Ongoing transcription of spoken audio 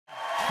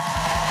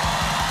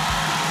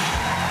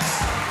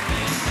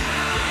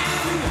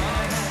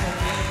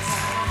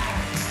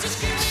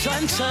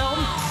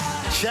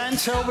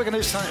Chantal, we're going to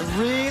do something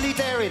really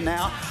daring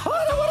now.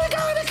 I don't want to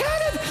go in the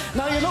cannon!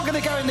 No, you're not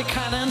going to go in the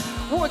cannon.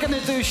 What we're going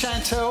to do,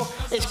 Chantal,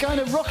 is go in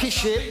a rocket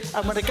ship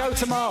and we're going to go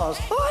to Mars.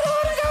 I don't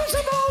want to go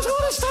to Mars, I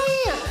want to stay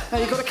here. Now,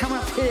 you've got to come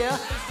up here.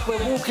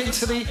 We'll walk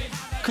into the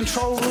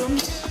control room.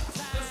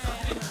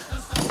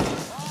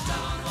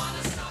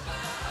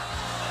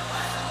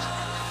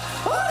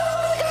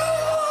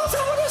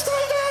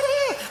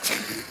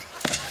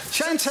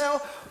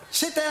 Chantal,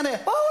 sit down here.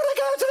 I want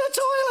to go to the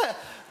toilet.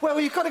 Well,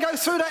 you've got to go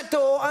through that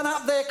door and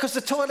up there because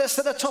the toilet's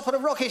at the top of the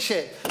rocket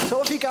ship.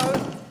 So off you go.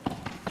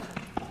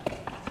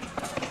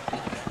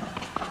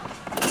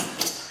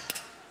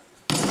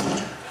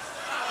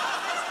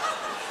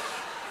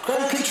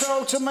 Ground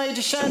control to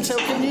Major Chantal.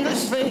 Can you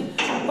listen to me?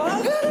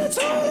 I'm going to the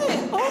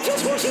toilet. I'm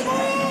just washing my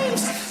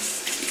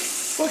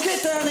hands. Well,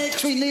 get down here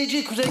because we need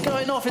you because they're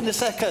going off in a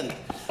second.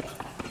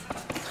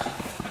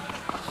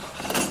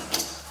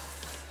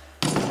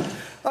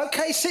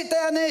 OK, sit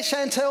down there,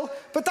 Chantal,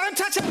 but don't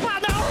touch the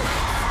button!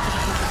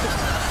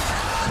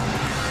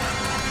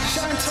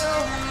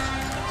 Chantal!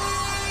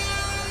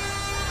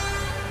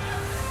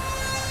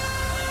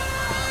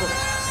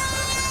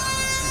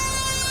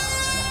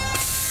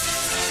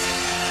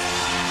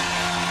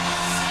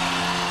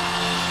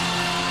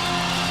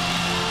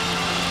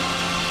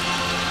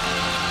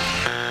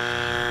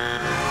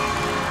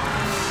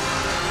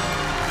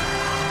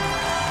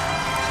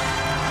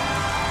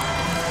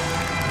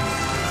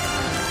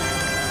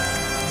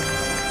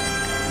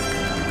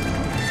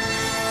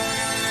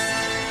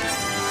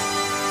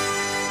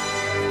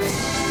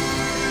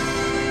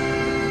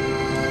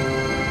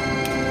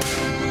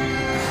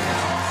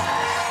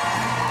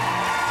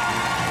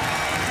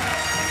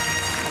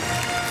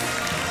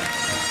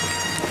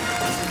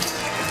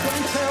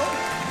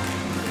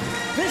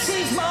 This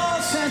is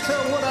Mars,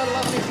 Chantal. What a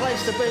lovely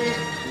place to be.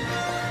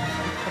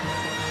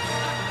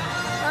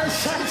 And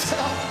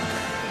Chantal,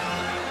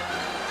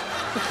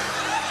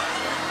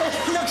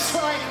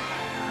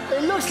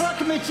 it looks like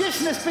a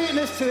magician has beaten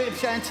us to it,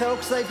 Chantal,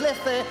 because they've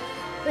left their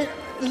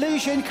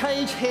illusion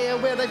cage here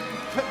where they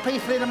put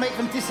people in and make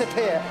them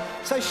disappear.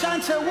 So,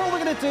 Chantal, what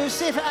we're going to do is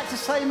see if it acts the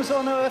same as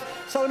on Earth.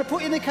 So I'm going to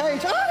put you in the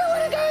cage. I don't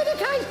want to go in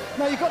the cage.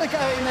 No, you've got to go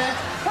in there.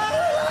 I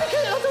don't like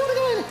it. I don't want to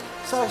go in.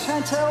 So,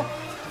 Chantal,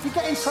 if you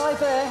get inside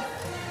there...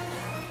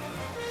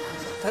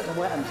 I don't know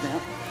what happens now.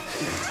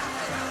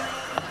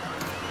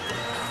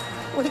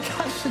 Well, it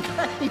goes to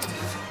cage.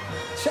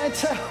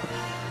 Chantal,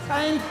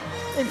 and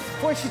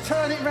once you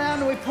turn it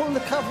round and we pull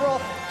the cover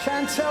off,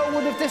 Chantal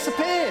would have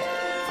disappeared.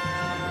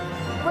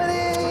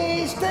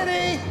 Ready,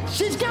 steady,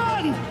 she's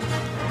gone!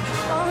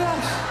 Oh, no.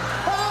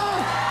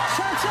 Oh,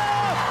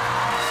 Chantal!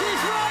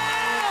 She's round!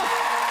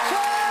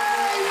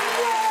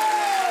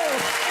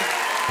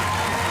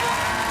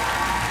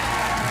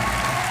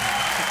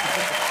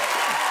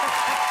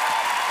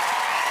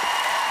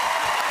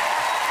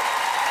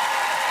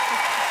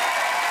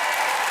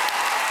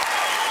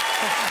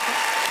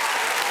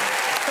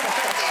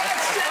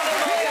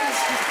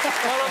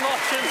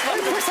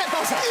 Push that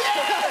buzzer!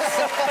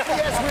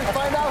 Yes, we'll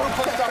find out who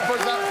pushed that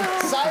buzzer.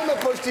 Simon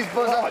pushed his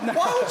buzzer. Oh, no.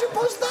 Why would you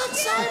push that,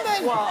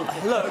 Simon? Well,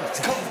 look,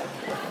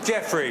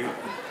 Jeffrey,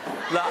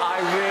 look, I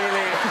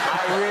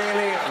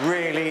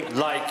really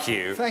like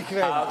you. Thank you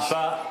very much.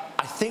 But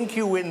I think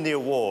you win the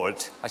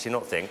award, actually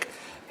not think,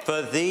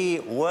 for the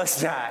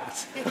worst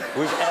act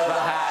we've ever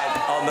had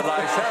on the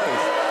live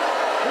shows.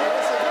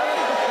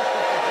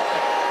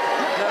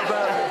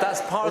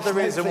 That's part of the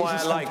reason why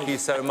I like you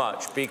so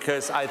much,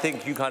 because I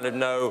think you kind of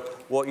know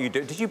what you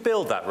do. Did you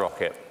build that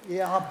rocket?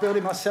 Yeah, I built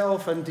it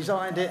myself and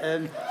designed it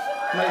and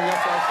made the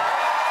operation.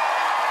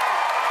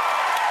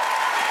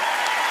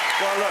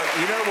 Well, look,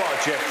 you know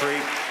what,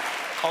 Jeffrey?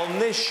 On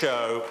this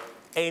show,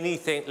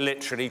 anything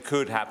literally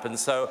could happen,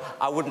 so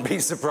I wouldn't be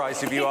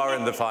surprised if you are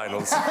in the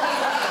finals.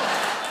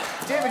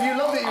 David, you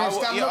love it.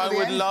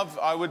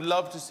 I would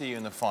love to see you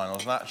in the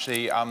finals. And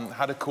actually,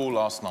 had a call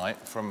last night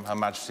from Her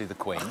Majesty the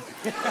Queen,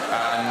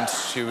 and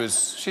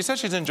she said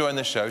she's enjoying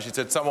the show. She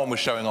said someone was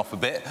showing off a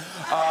bit,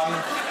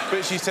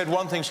 but she said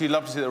one thing she'd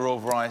love to see at the Royal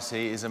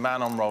Variety is a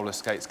man on roller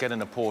skates get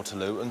in a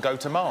Portaloo and go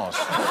to Mars.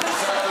 So,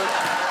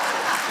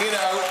 you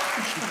know,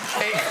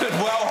 it could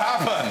well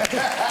happen.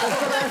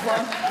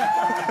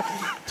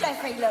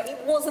 Jeffrey, look, it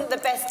wasn't the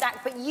best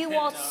act, but you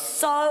are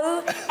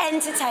so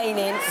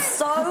entertaining,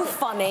 so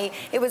funny.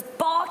 It was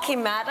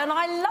barking mad, and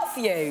I love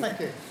you. Thank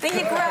you. Think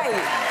you're great.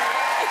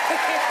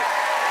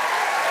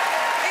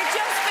 It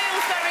just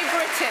feels very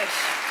British.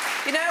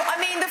 You know, I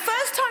mean, the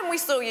first time we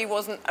saw you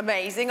wasn't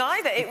amazing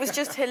either. It was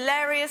just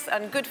hilarious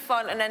and good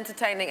fun and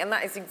entertaining, and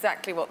that is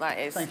exactly what that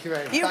is. Thank you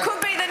very much. You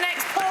could be the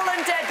next Paul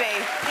and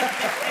Debbie.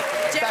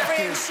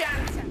 Jeffrey and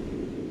Chantal.